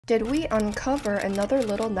Did we uncover another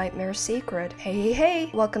Little Nightmare secret?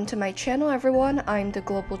 Hey, welcome to my channel everyone, I'm the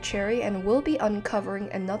globalcherry and we'll be uncovering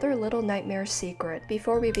another Little Nightmare secret.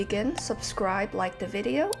 Before we begin, subscribe, like the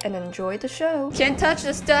video, and enjoy the show. Can't touch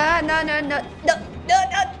the star, no.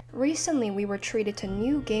 Recently, we were treated to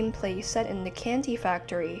new gameplay set in the candy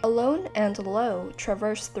factory. Alone and Lo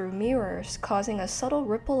traverse through mirrors, causing a subtle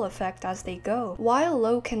ripple effect as they go. While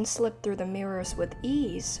Lo can slip through the mirrors with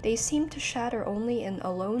ease, they seem to shatter only in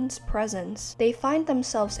Alone's presence. They find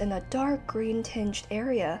themselves in a dark green-tinged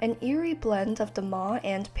area, an eerie blend of the Maw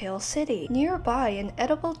and Pale City. Nearby, an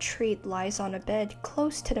edible treat lies on a bed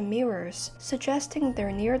close to the mirrors, suggesting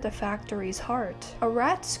they're near the factory's heart. A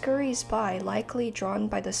rat scurries by, likely drawn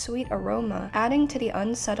by the sweet aroma, adding to the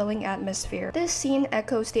unsettling atmosphere. This scene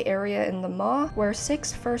echoes the area in the Maw where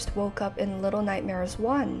Six first woke up in Little Nightmares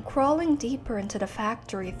 1. Crawling deeper into the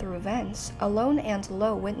factory through vents, Alone and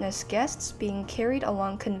Lo witness guests being carried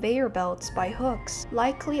along conveyor belts by hooks,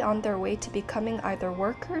 likely on their way to becoming either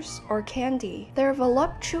workers or candy. Their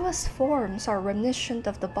voluptuous forms are reminiscent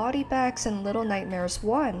of the body bags in Little Nightmares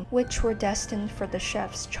 1, which were destined for the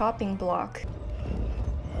chef's chopping block.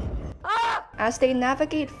 As they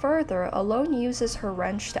navigate further, Alone uses her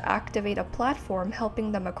wrench to activate a platform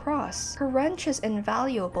helping them across. Her wrench is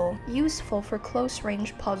invaluable, useful for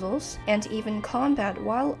close-range puzzles, and even combat,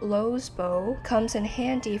 while Lo's bow comes in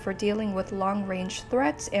handy for dealing with long-range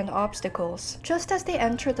threats and obstacles. Just as they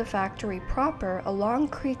enter the factory proper, a long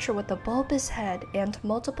creature with a bulbous head and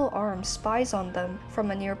multiple arms spies on them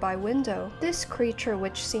from a nearby window. This creature,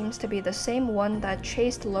 which seems to be the same one that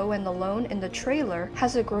chased Lo and Alone in the trailer,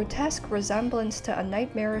 has a grotesque resemblance to a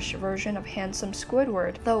nightmarish version of handsome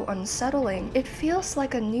Squidward. Though unsettling, it feels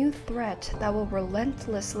like a new threat that will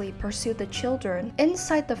relentlessly pursue the children.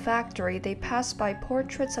 Inside the factory, they pass by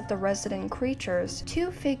portraits of the resident creatures.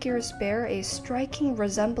 Two figures bear a striking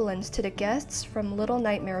resemblance to the guests from Little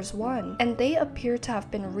Nightmares 1, and they appear to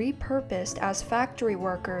have been repurposed as factory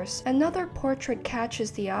workers. Another portrait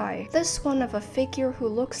catches the eye, this one of a figure who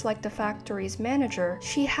looks like the factory's manager.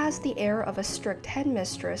 She has the air of a strict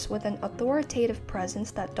headmistress with an authoritative presence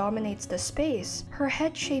that dominates the space. Her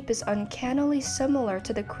head shape is uncannily similar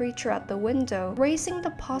to the creature at the window, raising the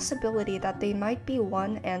possibility that they might be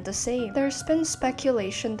one and the same. There's been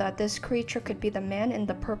speculation that this creature could be the man in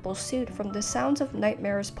the purple suit from the Sounds of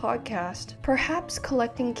Nightmares podcast, perhaps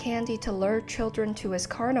collecting candy to lure children to his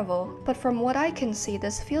carnival, but from what I can see,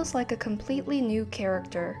 this feels like a completely new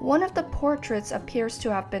character. One of the portraits appears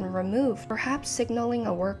to have been removed, perhaps signaling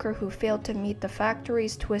a worker who failed to meet the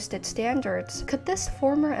factory's twisted standards. Could this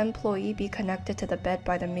former employee be connected to the bed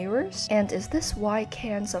by the mirrors? And is this why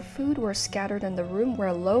cans of food were scattered in the room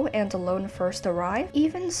where Lo and Alone first arrived?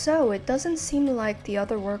 Even so, it doesn't seem like the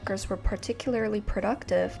other workers were particularly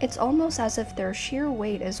productive. It's almost as if their sheer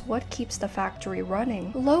weight is what keeps the factory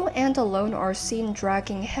running. Lo and Alone are seen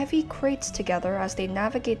dragging heavy crates together as they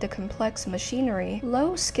navigate the complex machinery.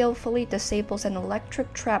 Lo skillfully disables an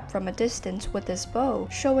electric trap from a distance with his bow,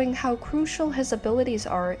 showing how crucial his abilities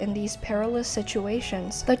are in these perilous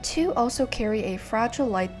situations. The two also carry a fragile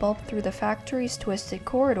light bulb through the factory's twisted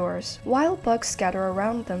corridors, while bugs scatter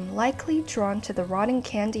around them, likely drawn to the rotting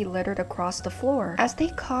candy littered across the floor. As they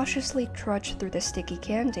cautiously trudge through the sticky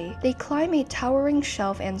candy, they climb a towering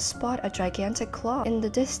shelf and spot a gigantic claw in the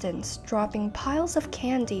distance, dropping piles of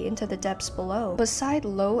candy into the depths below. Beside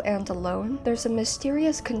Lo and Alone, there's a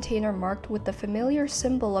mysterious container marked with the familiar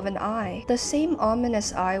symbol of an eye, the same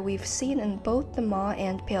ominous eye we've seen in both the Maw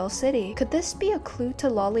and Pale City. Could this be a clue to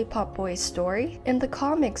Lollipop Boy's story? In the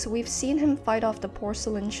comics, we've seen him fight off the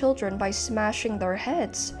porcelain children by smashing their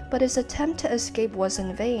heads, but his attempt to escape was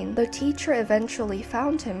in vain. The teacher eventually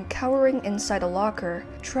found him cowering inside a locker,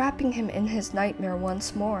 trapping him in his nightmare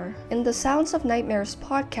once more. In the Sounds of Nightmares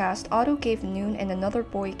podcast, Otto gave Noon and another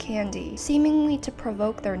boy candy, seemingly to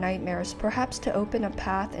provoke their nightmares, perhaps to open a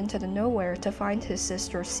path into the nowhere to find his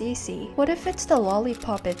sister Cece. What if it's the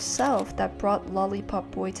lollipop itself that brought Lollipop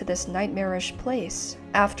Boy to this nightmarish place?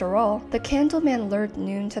 After all, the Candleman lured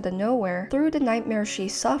Noon to the nowhere through the nightmare she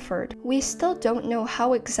suffered. We still don't know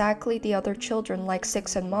how exactly the other children like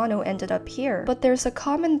Six and Mono ended up here, but there's a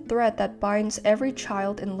common thread that binds every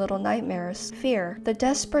child in Little Nightmares: fear, the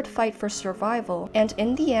desperate fight for survival, and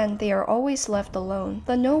in the end they are always left alone.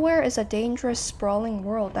 The nowhere is a dangerous, sprawling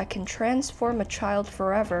world that can transform a child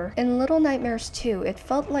forever. In Little Nightmares 2, it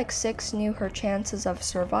felt like Six knew her chances of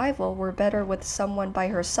survival were better with someone by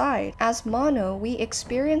her side. As Mono, we expect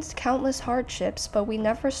experienced countless hardships, but we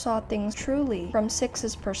never saw things truly from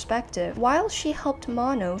Six's perspective. While she helped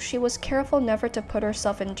Mono, she was careful never to put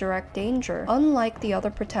herself in direct danger. Unlike the other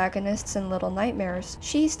protagonists in Little Nightmares,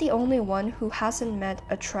 she's the only one who hasn't met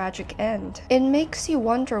a tragic end. It makes you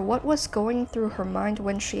wonder what was going through her mind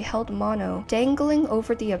when she held Mono dangling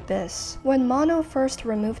over the abyss. When Mono first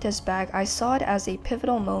removed his bag, I saw it as a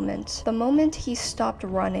pivotal moment. The moment he stopped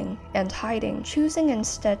running and hiding, choosing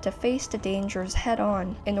instead to face the dangers head-on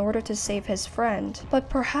in order to save his friend. But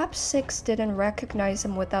perhaps Six didn't recognize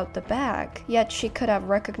him without the bag, yet she could have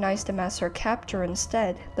recognized him as her captor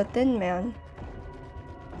instead, the Thin Man.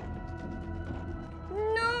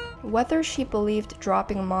 Whether she believed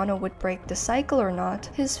dropping Mono would break the cycle or not,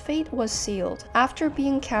 his fate was sealed. After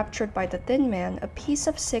being captured by the Thin Man, a piece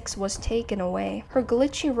of Six was taken away. Her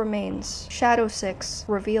glitchy remains, Shadow Six,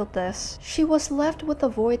 revealed this. She was left with a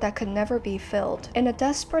void that could never be filled. In a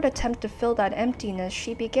desperate attempt to fill that emptiness,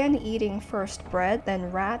 she began eating first bread,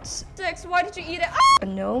 then rats, Six, why did you eat it? a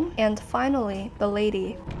gnome, and finally, the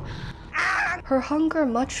lady. Her hunger,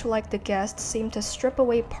 much like the guests, seemed to strip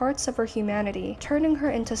away parts of her humanity, turning her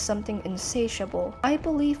into something insatiable. I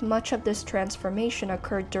believe much of this transformation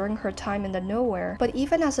occurred during her time in the nowhere, but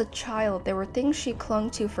even as a child, there were things she clung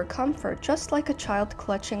to for comfort, just like a child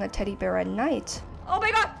clutching a teddy bear at night. Oh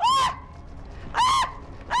my god!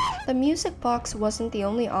 The music box wasn't the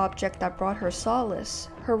only object that brought her solace.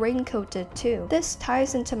 Her raincoat did too. This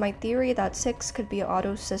ties into my theory that Six could be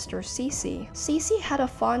Otto's sister Cece. Cece had a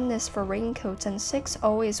fondness for raincoats and Six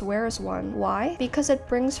always wears one. Why? Because it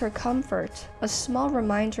brings her comfort, a small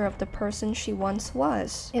reminder of the person she once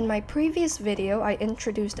was. In my previous video, I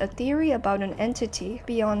introduced a theory about an entity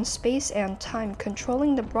beyond space and time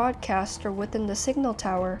controlling the broadcaster within the signal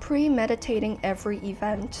tower, premeditating every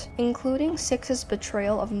event, including Six's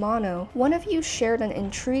betrayal of Mono. One of you shared an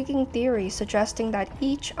intriguing theory suggesting that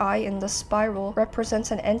each eye in the spiral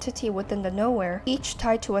represents an entity within the nowhere, each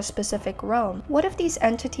tied to a specific realm. What if these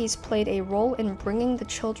entities played a role in bringing the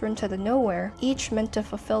children to the nowhere, each meant to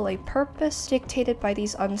fulfill a purpose dictated by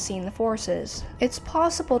these unseen forces? It's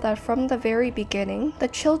possible that from the very beginning, the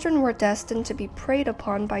children were destined to be preyed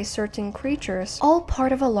upon by certain creatures, all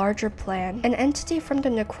part of a larger plan. An entity from the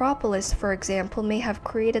necropolis, for example, may have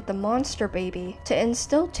created the monster baby to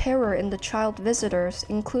instill terror in the child visitors,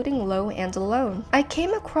 including Low and Alone. I came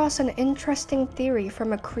across an interesting theory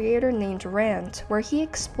from a creator named Rand, where he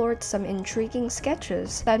explored some intriguing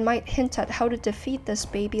sketches that might hint at how to defeat this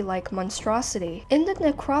baby-like monstrosity. In the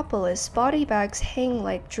necropolis, body bags hang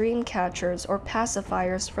like dream catchers or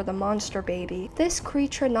pacifiers for the monster baby. This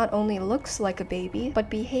creature not only looks like a baby, but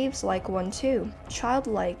behaves like one too,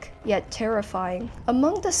 childlike, yet terrifying.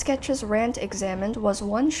 Among the sketches Rand examined was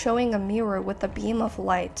one showing a mirror with a beam of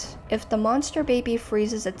light. If the monster baby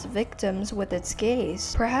freezes its victims with its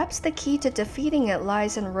gaze, perhaps the key to defeating it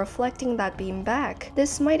lies in reflecting that beam back.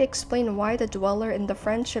 This might explain why the dweller in the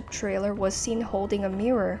friendship trailer was seen holding a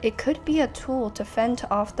mirror. It could be a tool to fend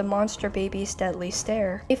off the monster baby's deadly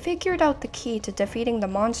stare. I figured out the key to defeating the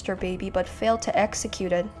monster baby but failed to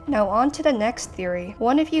execute it. Now on to the next theory.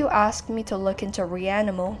 One of you asked me to look into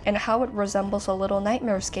Reanimal and how it resembles a Little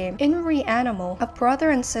Nightmares game. In Reanimal, a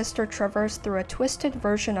brother and sister traverse through a twisted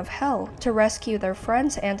version of hell to rescue their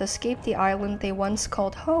friends and escape the island they once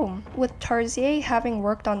called home. With Tarzier having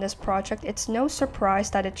worked on this project, it's no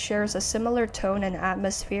surprise that it shares a similar tone and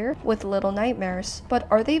atmosphere with Little Nightmares. But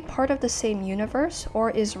are they part of the same universe,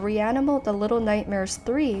 or is Reanimal the Little Nightmares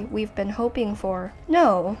 3 we've been hoping for?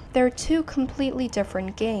 No, they're two completely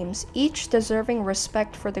different games, each deserving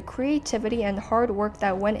respect for the creativity and hard work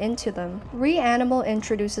that went into them. Reanimal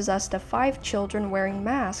introduces us to 5 children wearing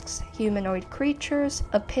masks, humanoid creatures,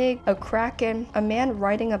 a pig, a kraken, a man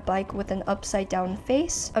riding a bike with an upside-down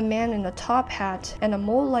face, a man in a top hat, and a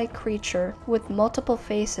mole-like creature with multiple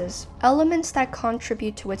faces, elements that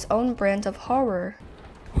contribute to its own brand of horror.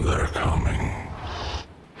 They're coming.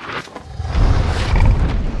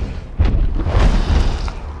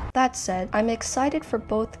 That said, I'm excited for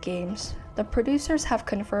both games. The producers have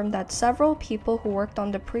confirmed that several people who worked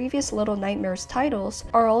on the previous Little Nightmares titles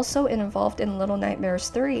are also involved in Little Nightmares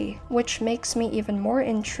 3, which makes me even more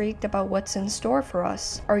intrigued about what's in store for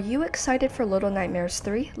us. Are you excited for Little Nightmares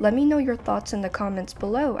 3? Let me know your thoughts in the comments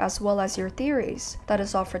below, as well as your theories. That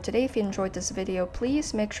is all for today. If you enjoyed this video,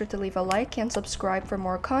 please make sure to leave a like and subscribe for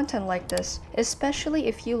more content like this, especially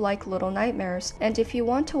if you like Little Nightmares. And if you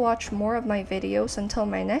want to watch more of my videos until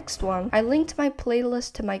my next one, I linked my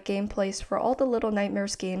playlist to my gameplays for all the Little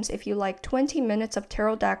Nightmares games if you like 20 minutes of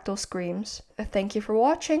pterodactyl screams. Thank you for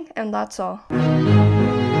watching, and that's all.